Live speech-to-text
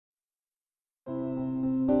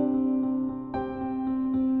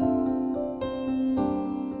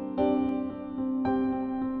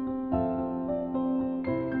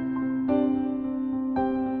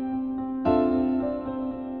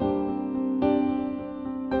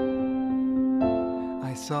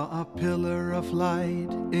saw a pillar of light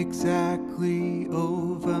exactly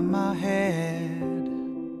over my head,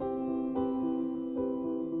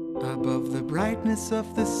 above the brightness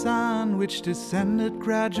of the sun, which descended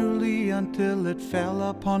gradually until it fell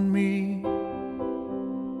upon me.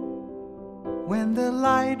 When the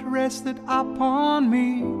light rested upon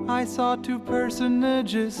me, I saw two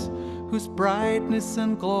personages whose brightness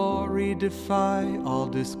and glory defy all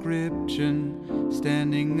description,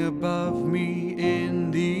 standing above me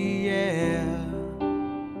in the air.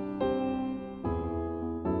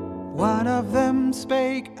 One of them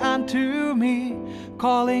spake unto me,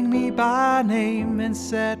 calling me by name, and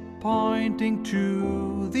said, pointing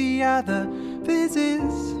to the other, "This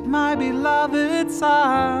is my beloved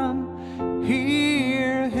Son,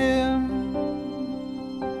 hear him."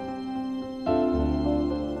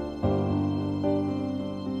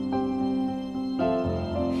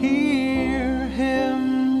 Hear him.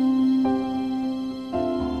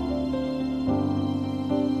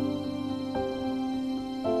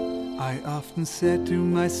 I often said to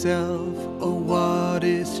myself, oh, what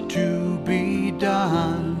is to be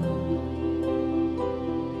done?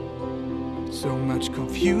 So much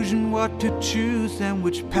confusion what to choose, and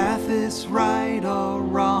which path is right or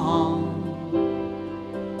wrong.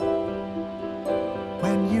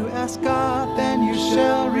 When you ask God, then you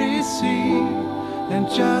shall receive, and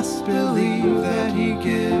just believe that He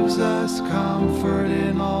gives us comfort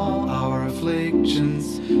in all our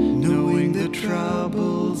afflictions, knowing the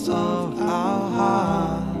troubles of our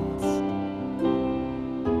hearts.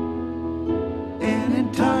 And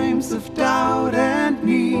in times of doubt and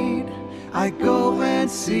need, I go and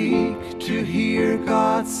seek to hear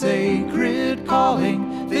God's sacred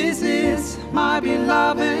calling. This is my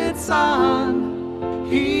beloved Son,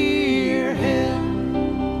 hear him.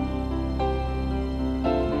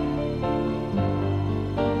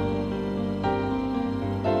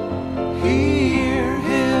 Hear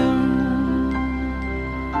him.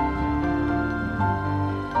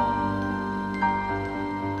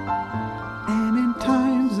 And in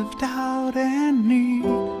times of doubt and need,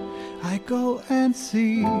 I go and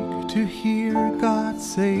seek to hear God's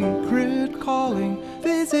sacred calling.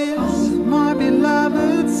 This is my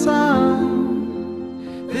beloved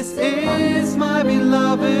Son. This is my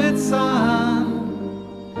beloved Son.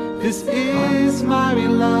 This is my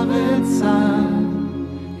beloved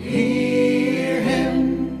Son. He